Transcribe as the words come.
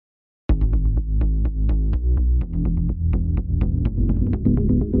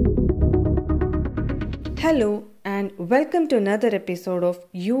Hello and welcome to another episode of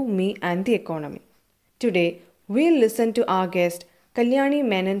You, Me and the Economy. Today, we'll listen to our guest Kalyani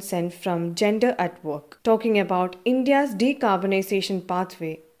Menon from Gender at Work, talking about India's decarbonization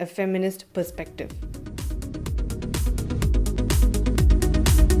pathway, a feminist perspective.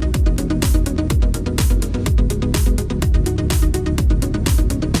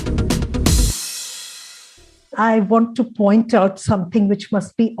 I want to point out something which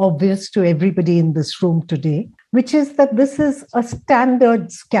must be obvious to everybody in this room today, which is that this is a standard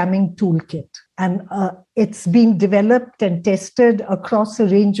scamming toolkit. And it's been developed and tested across a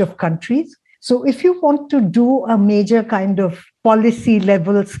range of countries. So if you want to do a major kind of policy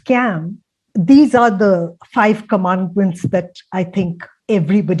level scam, these are the 5 commandments that I think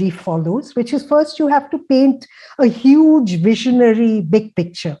everybody follows, which is first, you have to paint a huge visionary big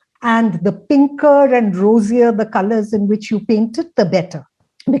picture. And the pinker and rosier the colors in which you paint it, the better.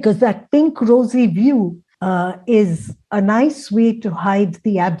 Because that pink, rosy view is a nice way to hide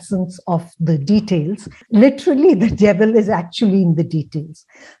the absence of the details. Literally, the devil is actually in the details.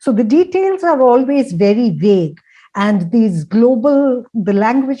 So the details are always very vague. And the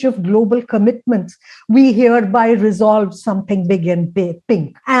language of global commitments, we hereby resolve something big and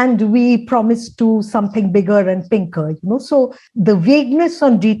pink, and we promise to something bigger and pinker. So the vagueness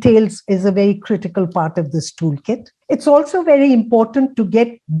on details is a very critical part of this toolkit. It's also very important to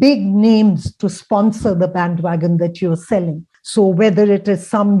get big names to sponsor the bandwagon that you're selling. So whether it is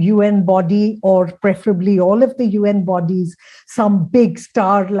some UN body or preferably all of the UN bodies, some big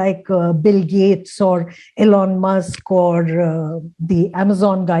star like Bill Gates or Elon Musk or the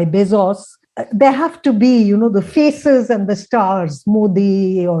Amazon guy Bezos, there have to be, the faces and the stars,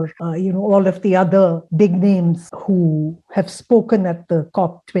 Modi or, all of the other big names who have spoken at the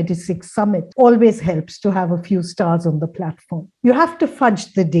COP26 summit. Always helps to have a few stars on the platform. You have to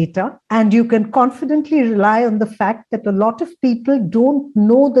fudge the data, and you can confidently rely on the fact that a lot of people don't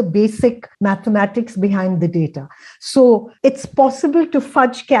know the basic mathematics behind the data. So it's possible to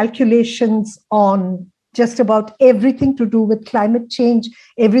fudge calculations on just about everything to do with climate change,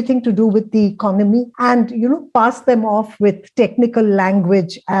 everything to do with the economy, and, pass them off with technical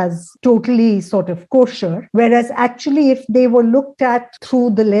language as totally sort of kosher. Whereas actually, if they were looked at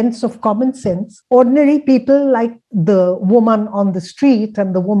through the lens of common sense, ordinary people like the woman on the street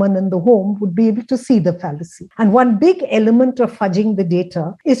and the woman in the home would be able to see the fallacy. And one big element of fudging the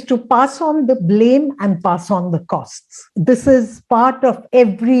data is to pass on the blame and pass on the costs. This is part of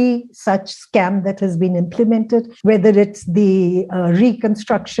every such scam that has been implemented, whether it's the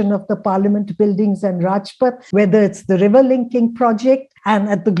reconstruction of the parliament buildings and Rajpath, whether it's the river linking project, and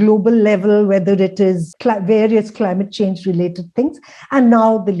at the global level, whether it is various climate change related things. And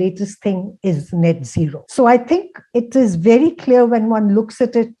now the latest thing is net zero. So I think it is very clear when one looks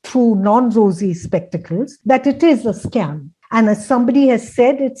at it through non-rosy spectacles that it is a scam. And as somebody has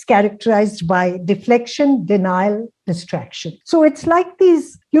said, it's characterized by deflection, denial, distraction. So it's like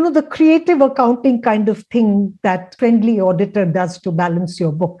these, the creative accounting kind of thing that friendly auditor does to balance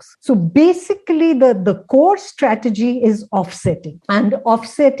your books. So basically, the core strategy is offsetting. And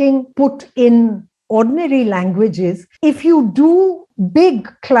offsetting, put in ordinary languages, if you do big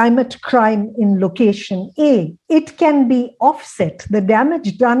climate crime in location A, it can be offset. The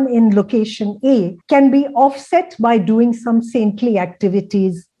damage done in location A can be offset by doing some saintly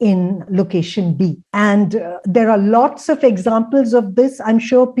activities in location B. And there are lots of examples of this. I'm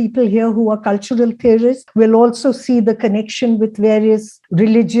sure people here who are cultural theorists will also see the connection with various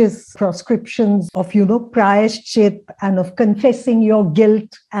religious proscriptions of, prayashchit and of confessing your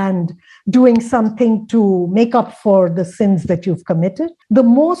guilt and doing something to make up for the sins that you've committed. The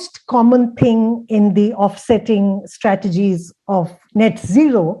most common thing in the offsetting strategies of net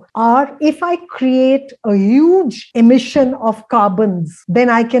zero are, if I create a huge emission of carbons, then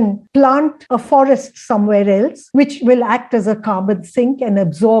I can plant a forest somewhere else, which will act as a carbon sink and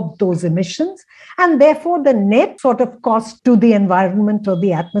absorb those emissions. And therefore, the net sort of cost to the environment or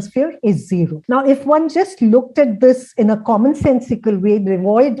the atmosphere is zero. Now, if one just looked at this in a commonsensical way,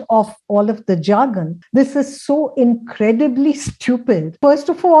 devoid of all of the jargon, this is so incredibly stupid. First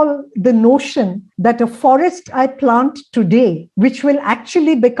of all, the notion that a forest I plant today, which will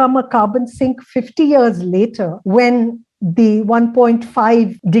actually become a carbon sink 50 years later, when the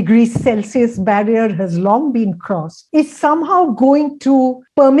 1.5 degrees Celsius barrier has long been crossed, is somehow going to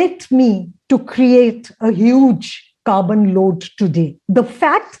permit me to create a huge carbon load today. The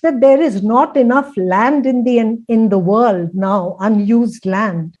fact that there is not enough land in the world now, unused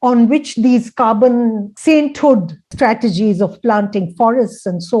land, on which these carbon sainthood strategies of planting forests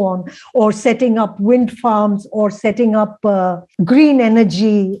and so on, or setting up wind farms, or setting up green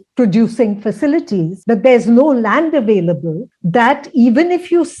energy producing facilities, that there's no land available, that even if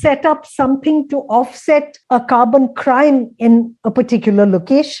you set up something to offset a carbon crime in a particular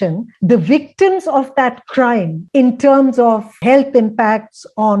location, the victims of that crime, in terms of health impacts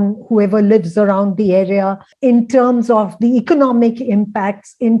on whoever lives around the area, in terms of the economic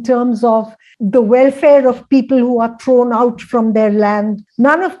impacts, in terms of the welfare of people who are thrown out from their land,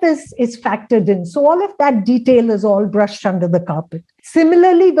 none of this is factored in. So all of that detail is all brushed under the carpet.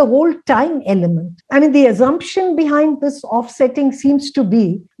 Similarly, the whole time element. I mean, the assumption behind this offsetting seems to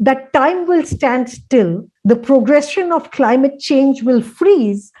be that time will stand still. The progression of climate change will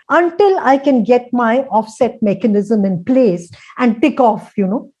freeze until I can get my offset mechanism in place and tick off,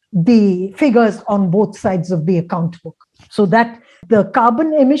 the figures on both sides of the account book. So that the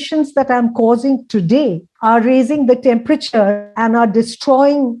carbon emissions that I'm causing today are raising the temperature and are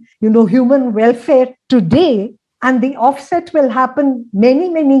destroying, human welfare today. And the offset will happen many,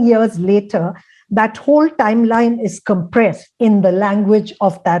 many years later. That whole timeline is compressed in the language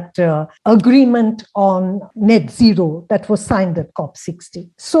of that agreement on net zero that was signed at COP60.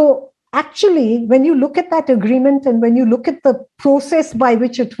 So actually, when you look at that agreement and when you look at the process by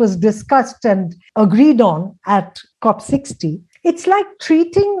which it was discussed and agreed on at COP60, it's like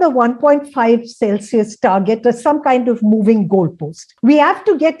treating the 1.5 Celsius target as some kind of moving goalpost. We have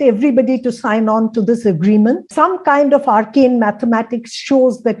to get everybody to sign on to this agreement. Some kind of arcane mathematics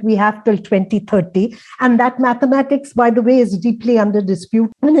shows that we have till 2030. And that mathematics, by the way, is deeply under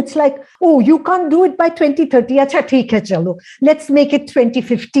dispute. And it's like, oh, you can't do it by 2030. Acha, theek hai, chalo. Let's make it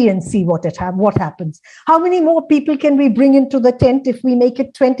 2050 and see what happens. How many more people can we bring into the tent if we make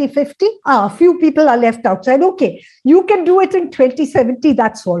it 2050? A few people are left outside. Okay, you can do it in 2070,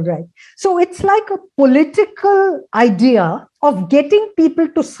 that's all right. So it's like a political idea of getting people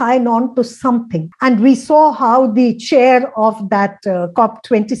to sign on to something. And we saw how the chair of that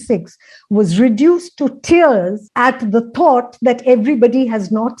COP26 was reduced to tears at the thought that everybody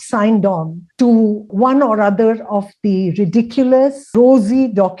has not signed on to one or other of the ridiculous, rosy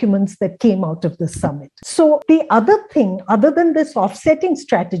documents that came out of the summit. So the other thing, other than this offsetting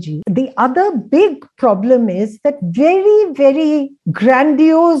strategy, the other big problem is that very, very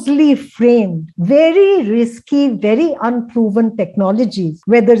grandiosely framed, very risky, very unproven technologies,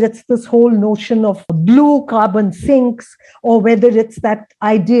 whether it's this whole notion of blue carbon sinks, or whether it's that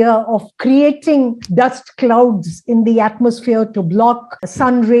idea of creating dust clouds in the atmosphere to block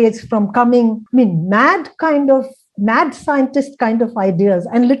sun rays from coming. I mean, mad scientist kind of ideas,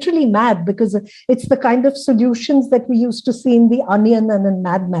 and literally mad because it's the kind of solutions that we used to see in The Onion and in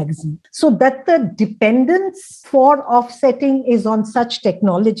Mad magazine. So that the dependence for offsetting is on such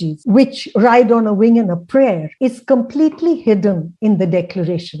technologies, which ride on a wing and a prayer, is completely hidden in the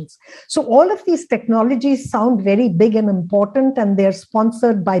declarations. So all of these technologies sound very big and important, and they're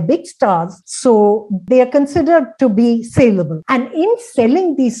sponsored by big stars. So they are considered to be saleable. And in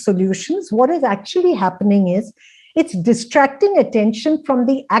selling these solutions, what is actually happening is it's distracting attention from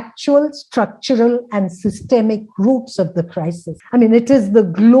the actual structural and systemic roots of the crisis. I mean, it is the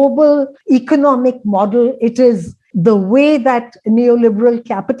global economic model. It is the way that neoliberal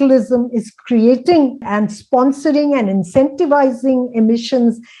capitalism is creating and sponsoring and incentivizing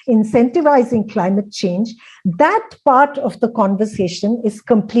emissions, incentivizing climate change. That part of the conversation is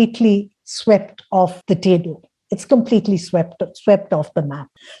completely swept off the table. It's completely swept off the map.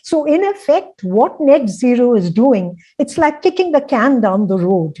 So in effect, what net zero is doing, it's like kicking the can down the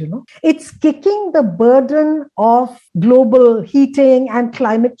road, It's kicking the burden of global heating and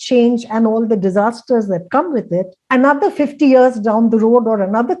climate change and all the disasters that come with it another 50 years down the road or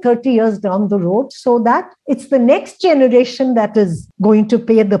another 30 years down the road, so that it's the next generation that is going to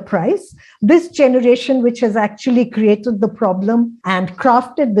pay the price. This generation, which has actually created the problem and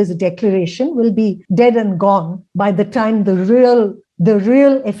crafted this declaration, will be dead and gone by the time the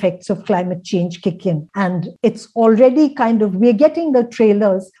real effects of climate change kick in. And it's already we're getting the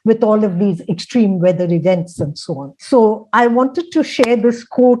trailers with all of these extreme weather events and so on. So I wanted to share this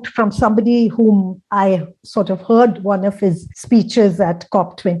quote from somebody whom I sort of heard one of his speeches at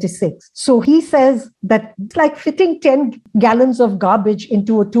COP26. So he says that it's like fitting 10 gallons of garbage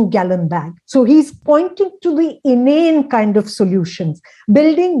into a 2-gallon bag. So he's pointing to the inane kind of solutions,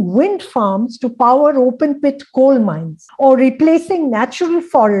 building wind farms to power open pit coal mines, or replacing natural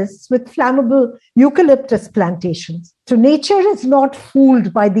forests with flammable eucalyptus plantations. So nature is not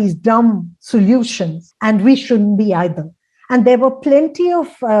fooled by these dumb solutions, and we shouldn't be either. And there were plenty of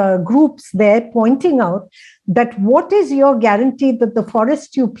groups there pointing out that what is your guarantee that the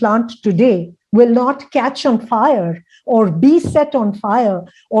forest you plant today will not catch on fire or be set on fire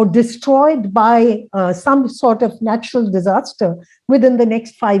or destroyed by some sort of natural disaster within the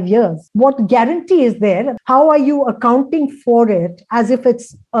next 5 years? What guarantee is there? How are you accounting for it as if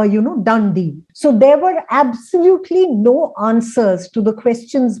it's a done deal? So there were absolutely no answers to the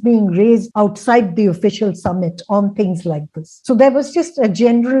questions being raised outside the official summit on things like this. So there was just a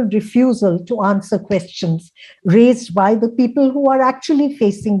general refusal to answer questions raised by the people who are actually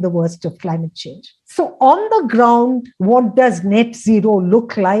facing the worst of climate change. So on the ground, what does net zero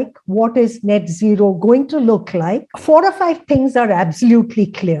look like? What is net zero going to look like? 4 or 5 things are absolutely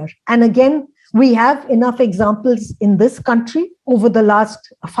clear. And again, we have enough examples in this country over the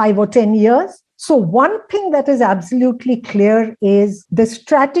last 5 or 10 years. So one thing that is absolutely clear is the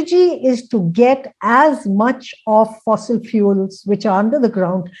strategy is to get as much of fossil fuels which are under the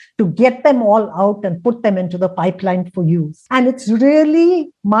ground, to get them all out and put them into the pipeline for use. And it's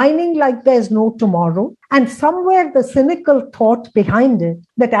really mining like there's no tomorrow. And somewhere the cynical thought behind it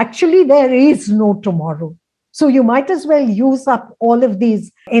that actually there is no tomorrow. So you might as well use up all of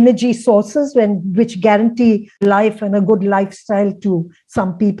these energy sources which guarantee life and a good lifestyle to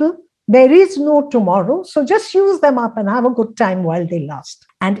some people. There is no tomorrow, so just use them up and have a good time while they last.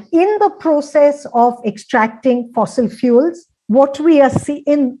 And in the process of extracting fossil fuels, what we are seeing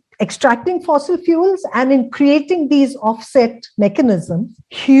in extracting fossil fuels and in creating these offset mechanisms,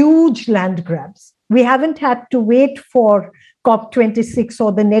 huge land grabs. We haven't had to wait for COP26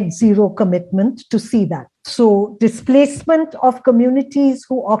 or the net zero commitment to see that. So displacement of communities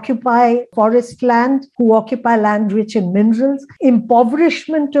who occupy forest land, who occupy land rich in minerals,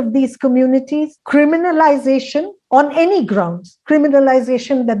 impoverishment of these communities, criminalization on any grounds,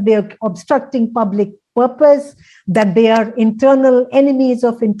 criminalization that they are obstructing public purpose, that they are internal enemies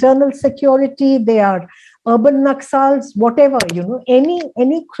of internal security, they are urban Naxals, whatever,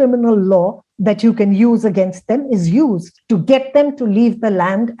 any criminal law that you can use against them is used to get them to leave the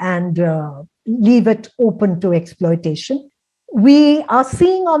land and leave it open to exploitation. We are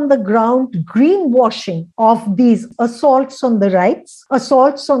seeing on the ground greenwashing of these assaults on the rights,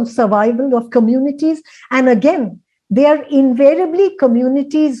 assaults on survival of communities. And again, they are invariably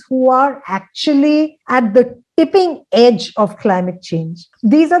communities who are actually at the tipping edge of climate change.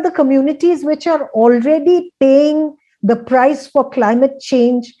 These are the communities which are already paying the price for climate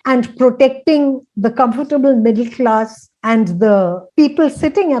change and protecting the comfortable middle class and the people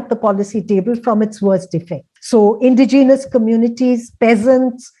sitting at the policy table from its worst effect. So indigenous communities,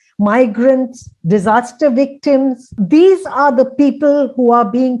 peasants, migrants, disaster victims, these are the people who are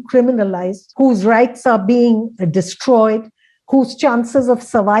being criminalized, whose rights are being destroyed, whose chances of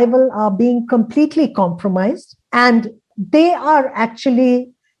survival are being completely compromised. And they are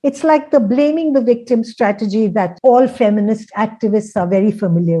actually, it's like the blaming the victim strategy that all feminist activists are very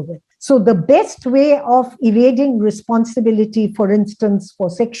familiar with. So the best way of evading responsibility, for instance,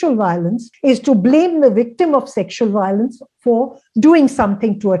 for sexual violence, is to blame the victim of sexual violence for doing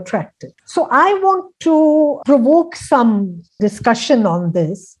something to attract it. So I want to provoke some discussion on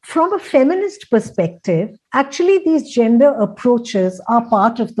this. From a feminist perspective, actually these gender approaches are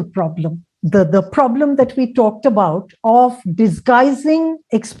part of the problem. The problem that we talked about of disguising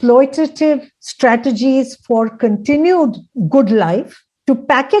exploitative strategies for continued good life, to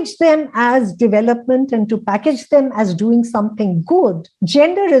package them as development and to package them as doing something good,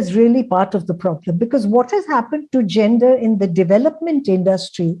 gender is really part of the problem. Because what has happened to gender in the development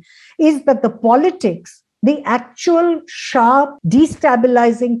industry is that the politics, the actual sharp,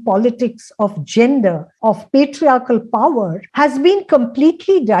 destabilizing politics of gender, of patriarchal power, has been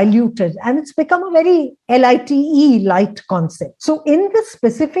completely diluted and it's become a very light concept. So in the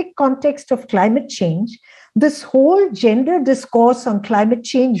specific context of climate change, this whole gender discourse on climate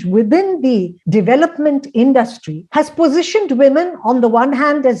change within the development industry has positioned women on the one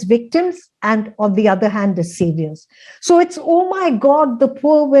hand as victims and on the other hand as saviors. So it's, oh my God, the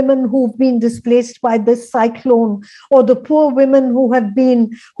poor women who've been displaced by this cyclone, or the poor women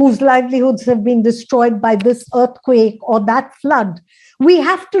whose livelihoods have been destroyed by this earthquake or that flood. We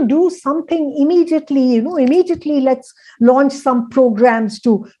have to do something immediately, immediately let's launch some programs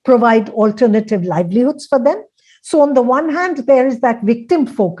to provide alternative livelihoods for them. So on the one hand, there is that victim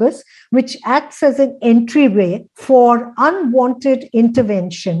focus, which acts as an entryway for unwanted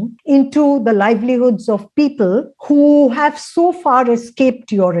intervention into the livelihoods of people who have so far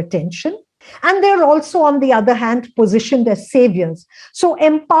escaped your attention. And they're also, on the other hand, positioned as saviors. So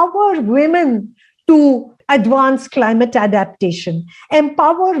empower women to advance climate adaptation,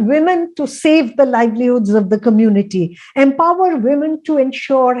 empower women to save the livelihoods of the community, empower women to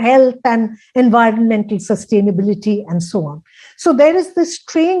ensure health and environmental sustainability, and so on. So there is this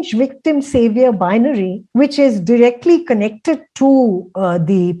strange victim-savior binary, which is directly connected to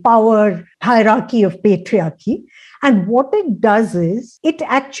the power hierarchy of patriarchy. And what it does is it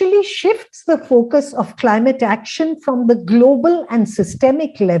actually shifts the focus of climate action from the global and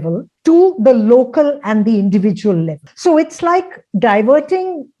systemic level to the local and the individual level. So it's like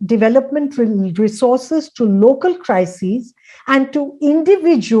diverting development resources to local crises and to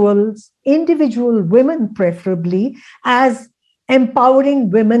individual women preferably, as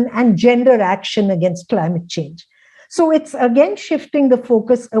empowering women and gender action against climate change. So it's again shifting the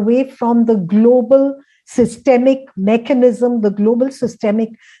focus away from the global systemic mechanism, the global systemic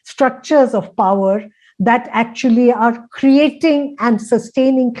structures of power that actually are creating and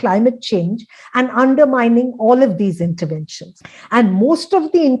sustaining climate change and undermining all of these interventions. And most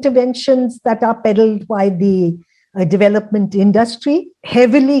of the interventions that are peddled by the development industry,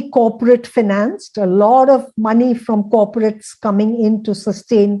 heavily corporate financed, a lot of money from corporates coming in to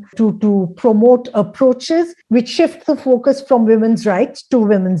sustain, to promote approaches which shift the focus from women's rights to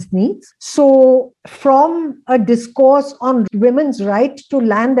women's needs. So from a discourse on women's right to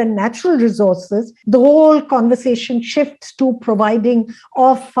land and natural resources, the whole conversation shifts to providing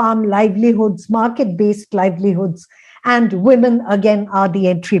off-farm livelihoods, market-based livelihoods, and women again are the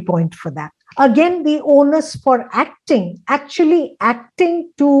entry point for that. Again, the onus for actually acting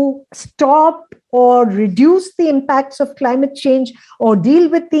to stop or reduce the impacts of climate change or deal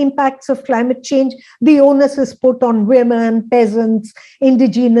with the impacts of climate change, the onus is put on women, peasants,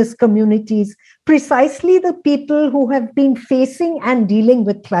 indigenous communities, precisely the people who have been facing and dealing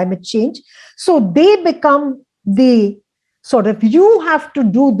with climate change. So they become the sort of, you have to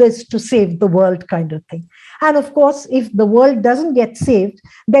do this to save the world kind of thing. And of course, if the world doesn't get saved,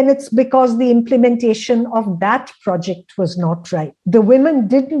 then it's because the implementation of that project was not right. The women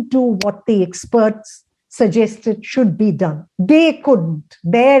didn't do what the experts suggested should be done. They couldn't.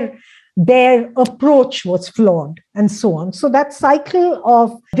 Their approach was flawed, and so on. So that cycle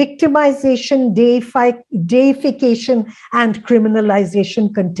of victimization, deification, and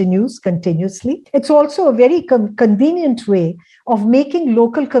criminalization continues continuously. It's also a very convenient way of making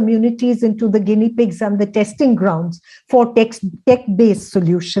local communities into the guinea pigs and the testing grounds for tech-based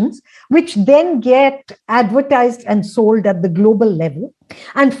solutions, which then get advertised and sold at the global level.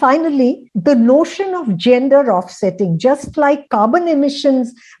 And finally, the notion of gender offsetting, just like carbon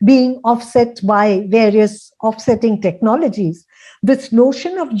emissions being offset by various offsetting technologies, this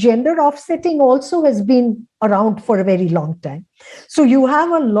notion of gender offsetting also has been around for a very long time. So you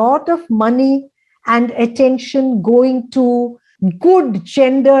have a lot of money and attention going to good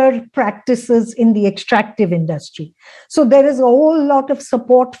gender practices in the extractive industry. So there is a whole lot of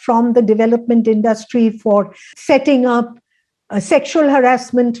support from the development industry for setting up sexual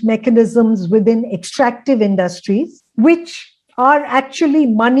harassment mechanisms within extractive industries, which are actually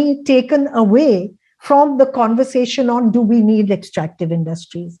money taken away from the conversation on, do we need extractive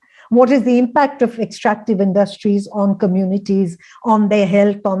industries? What is the impact of extractive industries on communities, on their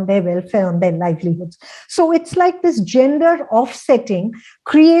health, on their welfare, on their livelihoods? So it's like this gender offsetting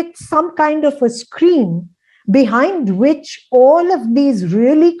creates some kind of a screen behind which all of these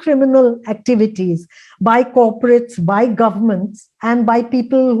really criminal activities by corporates, by governments, and by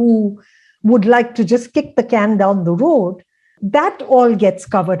people who would like to just kick the can down the road, that all gets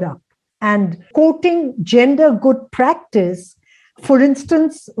covered up. And quoting gender good practice, for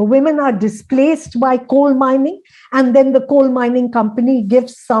instance, women are displaced by coal mining, and then the coal mining company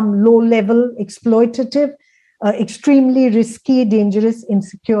gives some low-level, exploitative, extremely risky, dangerous,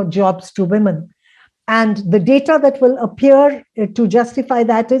 insecure jobs to women. And the data that will appear to justify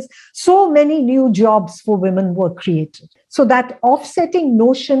that is so many new jobs for women were created. So that offsetting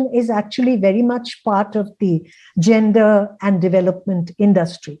notion is actually very much part of the gender and development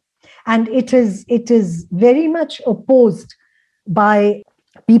industry. And it is very much opposed by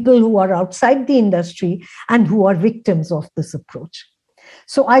people who are outside the industry and who are victims of this approach.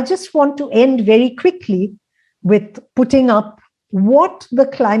 So I just want to end very quickly with putting up what the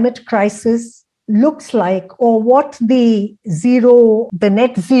climate crisis looks like, or what the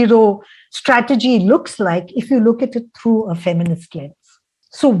net zero strategy looks like if you look at it through a feminist lens.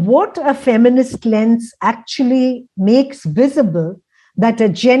 So what a feminist lens actually makes visible that a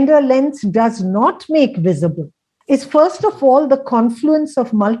gender lens does not make visible is, first of all, the confluence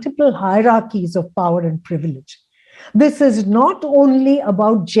of multiple hierarchies of power and privilege. This is not only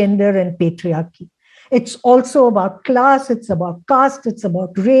about gender and patriarchy. It's also about class, it's about caste, it's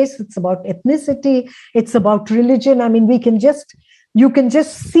about race, it's about ethnicity, it's about religion. I mean, you can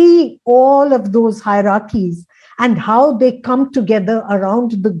just see all of those hierarchies and how they come together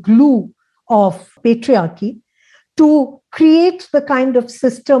around the glue of patriarchy to create the kind of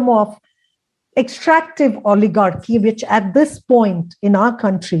system of extractive oligarchy, which at this point in our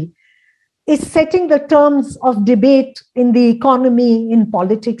country is setting the terms of debate in the economy, in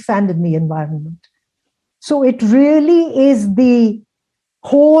politics, and in the environment. So it really is the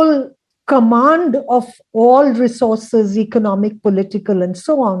whole command of all resources, economic, political, and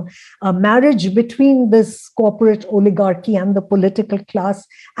so on, a marriage between this corporate oligarchy and the political class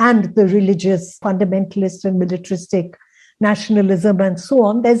and the religious fundamentalist and militaristic nationalism and so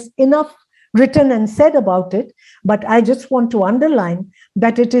on. There's enough written and said about it, but I just want to underline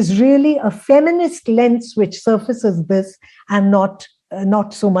that it is really a feminist lens which surfaces this and not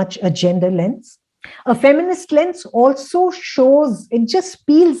so much a gender lens. A feminist lens also shows, it just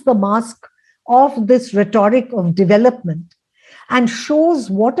peels the mask of this rhetoric of development and shows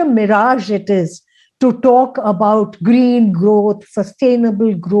what a mirage it is to talk about green growth,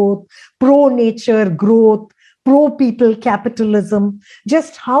 sustainable growth, pro-nature growth, pro-people capitalism,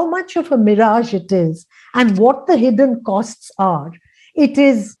 just how much of a mirage it is and what the hidden costs are. It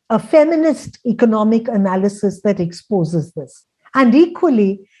is a feminist economic analysis that exposes this. And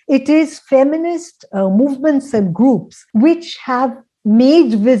equally, it is feminist movements and groups which have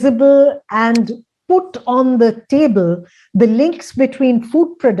made visible and put on the table the links between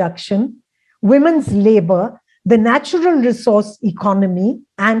food production, women's labor, the natural resource economy,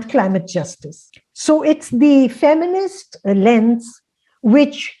 and climate justice. So it's the feminist lens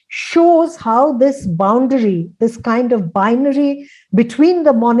which shows how this boundary, this kind of binary between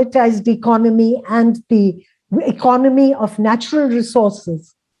the monetized economy and the economy of natural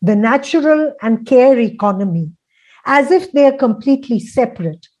resources, the natural and care economy, as if they are completely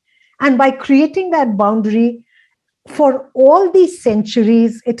separate. And by creating that boundary, for all these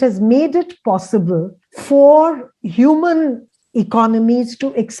centuries, it has made it possible for human economies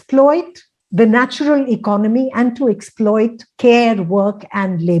to exploit the natural economy and to exploit care work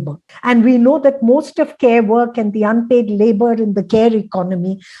and labor. And we know that most of care work and the unpaid labor in the care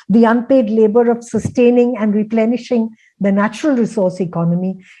economy, the unpaid labor of sustaining and replenishing the natural resource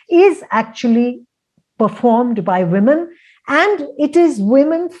economy, is actually performed by women. And it is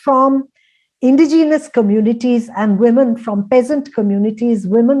women from indigenous communities and women from peasant communities,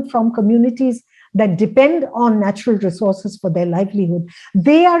 women from communities that depend on natural resources for their livelihood.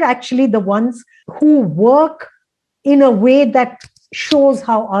 They are actually the ones who work in a way that shows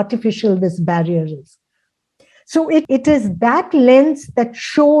how artificial this barrier is. So it is that lens that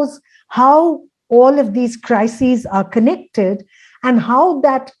shows how all of these crises are connected and how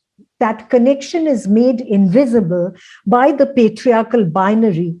that connection is made invisible by the patriarchal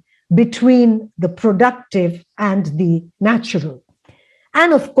binary between the productive and the natural.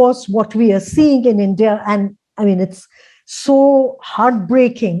 And of course, what we are seeing in India, and I mean, it's so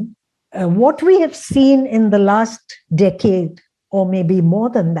heartbreaking, what we have seen in the last decade, or maybe more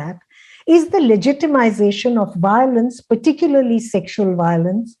than that, is the legitimization of violence, particularly sexual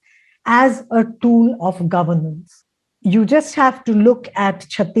violence, as a tool of governance. You just have to look at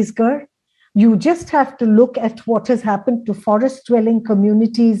Chhattisgarh. You just have to look at what has happened to forest-dwelling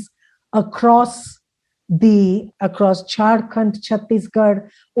communities across Jharkhand, Chhattisgarh,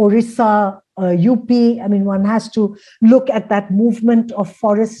 Orissa, UP. I mean, one has to look at that movement of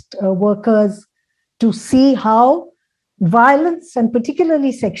forest workers to see how violence, and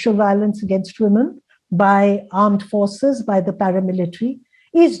particularly sexual violence against women by armed forces, by the paramilitary,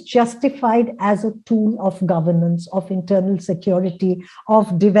 is justified as a tool of governance, of internal security,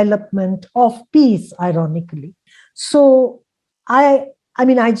 of development, of peace, ironically. So I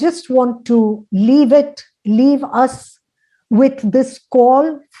just want to leave us with this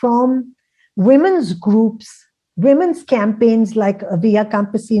call from women's groups, women's campaigns like Via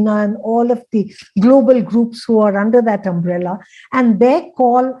Campesina and all of the global groups who are under that umbrella, and their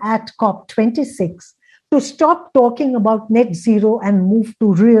call at COP26 to stop talking about net zero and move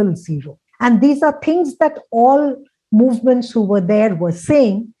to real zero. And these are things that all movements who were there were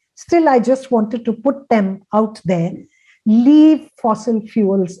saying. Still, I just wanted to put them out there. Leave fossil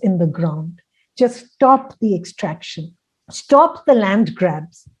fuels in the ground. Just stop the extraction. Stop the land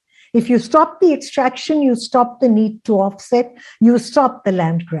grabs. If you stop the extraction, you stop the need to offset, you stop the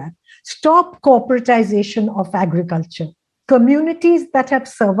land grab. Stop corporatization of agriculture. Communities that have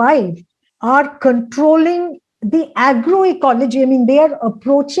survived are controlling the agroecology. I mean, they are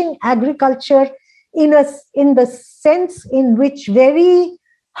approaching agriculture in the sense in which very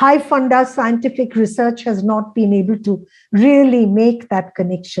high funda scientific research has not been able to really make that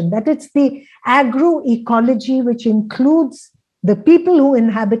connection, that it's the agroecology which includes the people who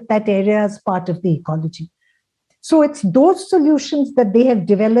inhabit that area as part of the ecology. So it's those solutions that they have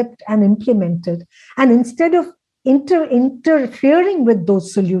developed and implemented. And instead of interfering with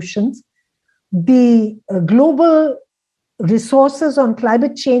those solutions, the global resources on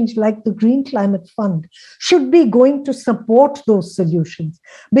climate change, like the Green Climate Fund, should be going to support those solutions,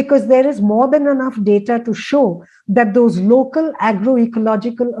 because there is more than enough data to show that those local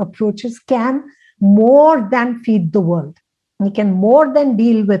agroecological approaches can more than feed the world. We can more than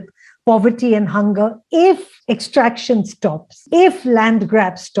deal with poverty and hunger if extraction stops, if land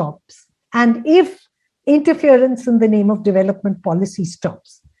grab stops, and if interference in the name of development policy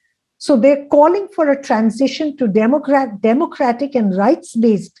stops. So they're calling for a transition to democratic and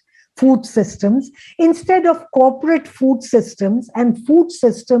rights-based food systems instead of corporate food systems and food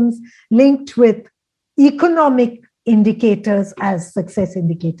systems linked with economic indicators as success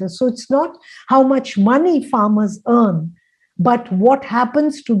indicators. So it's not how much money farmers earn, but what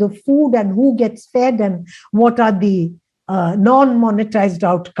happens to the food and who gets fed and what are the non-monetized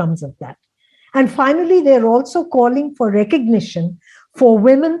outcomes of that. And finally, they're also calling for recognition for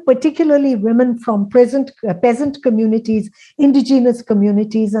women, particularly women from peasant communities, indigenous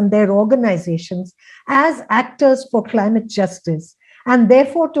communities, and their organizations as actors for climate justice, and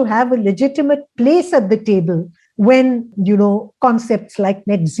therefore to have a legitimate place at the table when, concepts like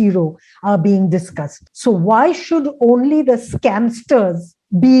net zero are being discussed. So why should only the scamsters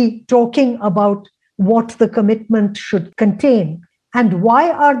be talking about what the commitment should contain? And why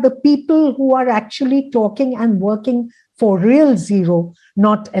are the people who are actually talking and working for real zero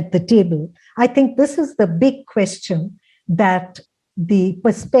not at the table? I think this is the big question that the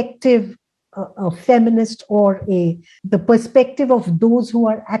perspective of feminist or the perspective of those who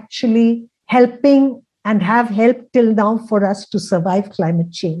are actually helping and have helped till now for us to survive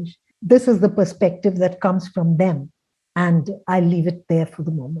climate change. This is the perspective that comes from them. And I leave it there for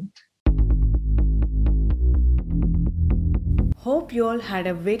the moment. Hope you all had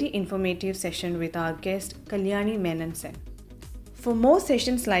a very informative session with our guest Kalyani Menon. For more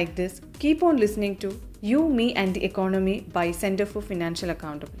sessions like this, keep on listening to You, Me and the Economy by Center for Financial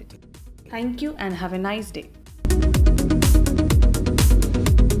Accountability. Thank you and have a nice day.